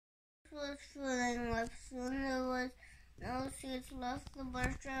was filling up. Soon there was no seats left. The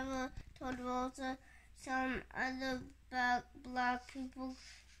bus driver told Rosa some other black people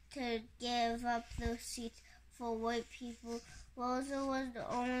to give up those seats for white people. Rosa was the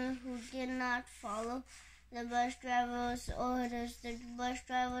only who did not follow the bus driver's orders. The bus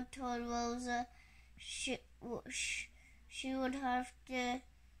driver told Rosa she would have to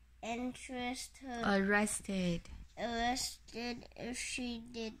arrested if she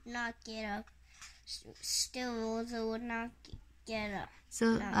did not get up. Still, Rosa would not get up.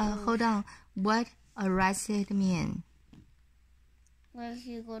 So, hold on. What arrested mean? Like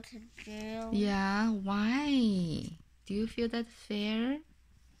you go to jail. Yeah, why? Do you feel that fair?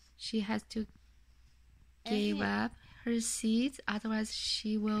 She has to give up her seat, otherwise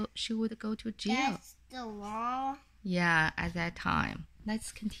she would go to jail. That's the law. Yeah, at that time.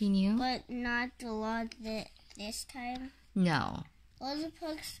 Let's continue. But not the law this time? No. Rosa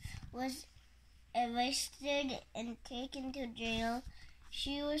Parks was arrested and taken to jail.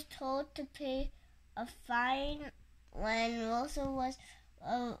 She was told to pay a fine. When Rosa was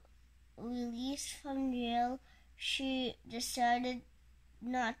released from jail, she decided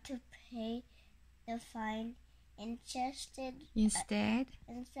not to pay the fine. Instead,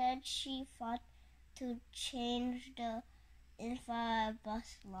 she fought to change the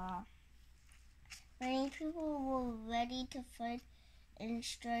bus law. Many people were ready to fight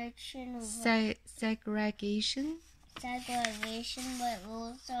segregation, but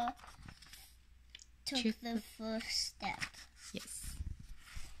Rosa took the first step. Yes.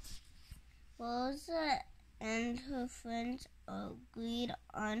 Rosa and her friends agreed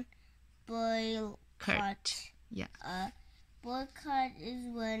on boycott. Yeah. Boycott is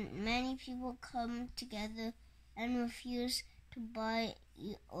when many people come together and refuse to buy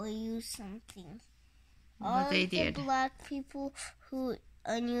or use something. All they the black people who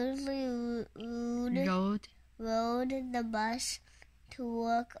unusually rode the bus to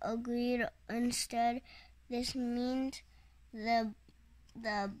work agreed instead. This means that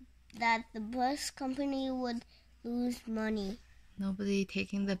the bus company would lose money. Nobody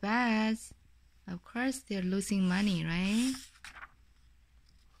taking the bus. Of course, they're losing money, right?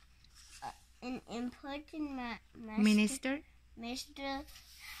 An important minister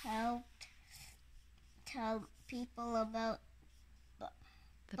helped tell people about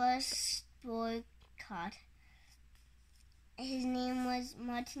bus boycott. His name was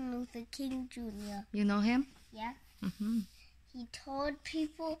Martin Luther King Jr. You know him? Yeah. Mm-hmm. He told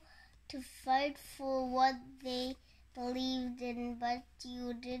people to fight for what they believed in, but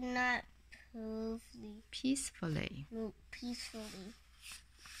you did not peacefully.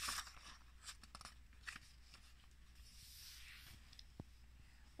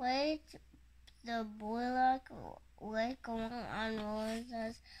 Wait, the boycott was going on.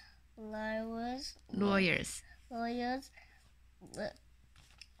 Rosa's lawyers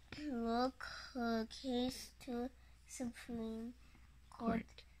look her case to Supreme Court.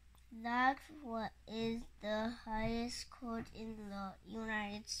 That is the highest court in the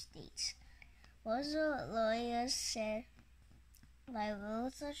United States. Rosa's lawyers said that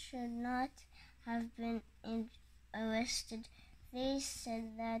Rosa should not have been arrested. They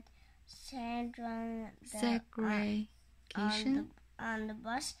said that Sandra on the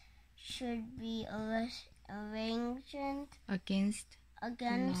bus should be arraigned against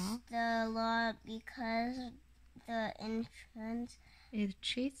the law because the insurance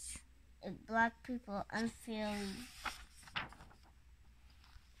treats black people unfairly.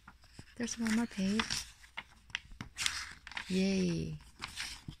 There's one more page. Yay.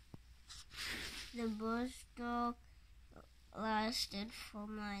 The bus talk lasted for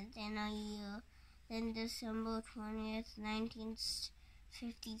more than a year. Then December 20th,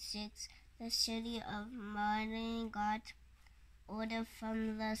 1956, the city of Martin got order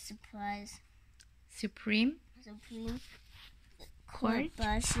from the Supreme Court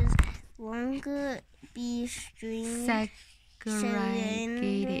buses longer be segregated.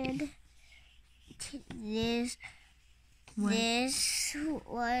 This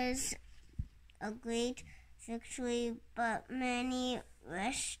was a great victory, but many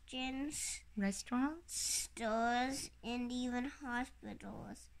restaurants, stores, and even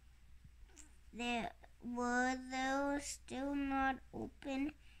hospitals were still not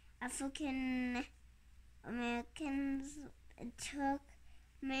open. African Americans took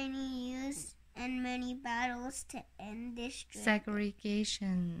many years and many battles to end this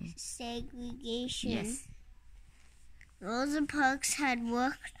segregation. Yes. Rosa Parks had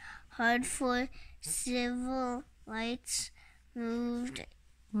worked hard for civil rights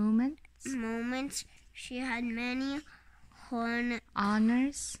moments. She had many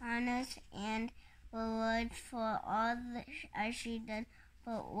honors and rewards for all as she did,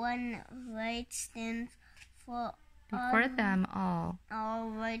 but one right stands for before them all. All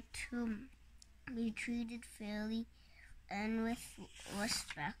right to be treated fairly and with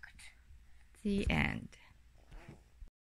respect. The end.